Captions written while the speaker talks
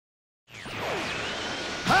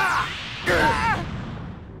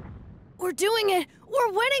We're doing it!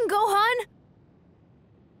 We're winning, Gohan!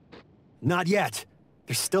 Not yet.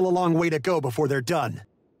 There's still a long way to go before they're done.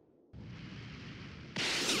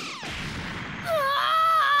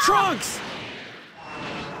 Trunks!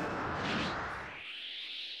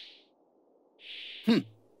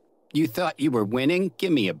 You thought you were winning?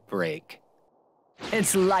 Give me a break.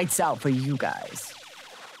 It's lights out for you guys.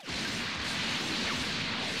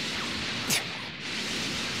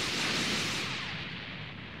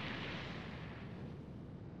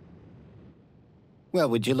 Well,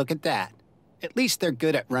 would you look at that? At least they're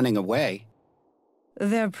good at running away.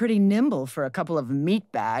 They're pretty nimble for a couple of meat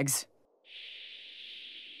bags.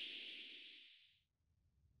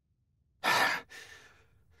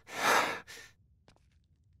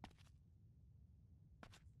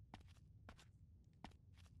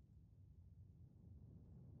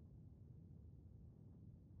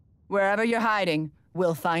 Wherever you're hiding,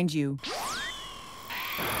 we'll find you.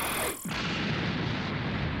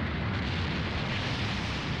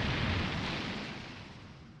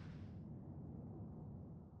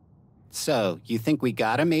 So, you think we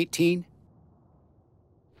got him, 18?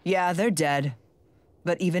 Yeah, they're dead.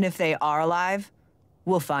 But even if they are alive,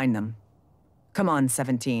 we'll find them. Come on,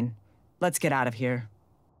 17. Let's get out of here.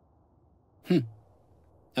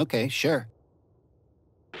 Okay, sure.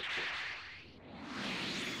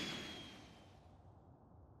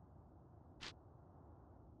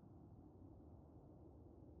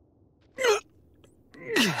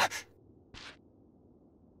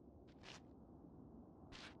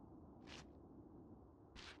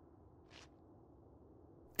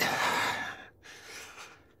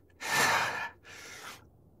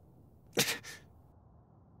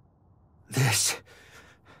 This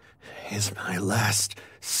is my last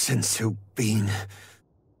senzu bean.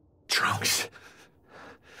 Trunks,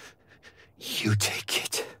 you take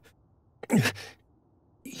it.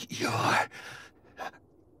 You're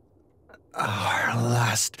our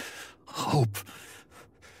last hope,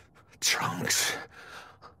 Trunks.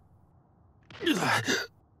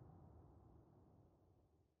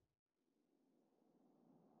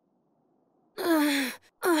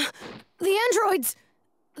 The androids...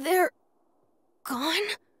 they're... gone?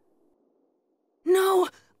 No!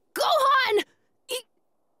 Gohan!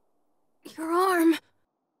 Your arm...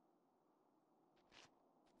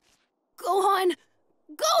 Gohan!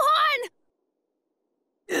 Gohan!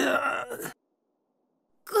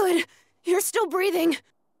 Good. You're still breathing.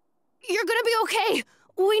 You're gonna be okay.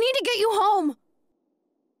 We need to get you home.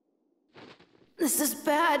 This is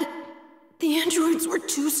bad. The androids were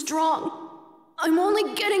too strong. I'm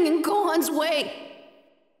only getting in Gohan's way.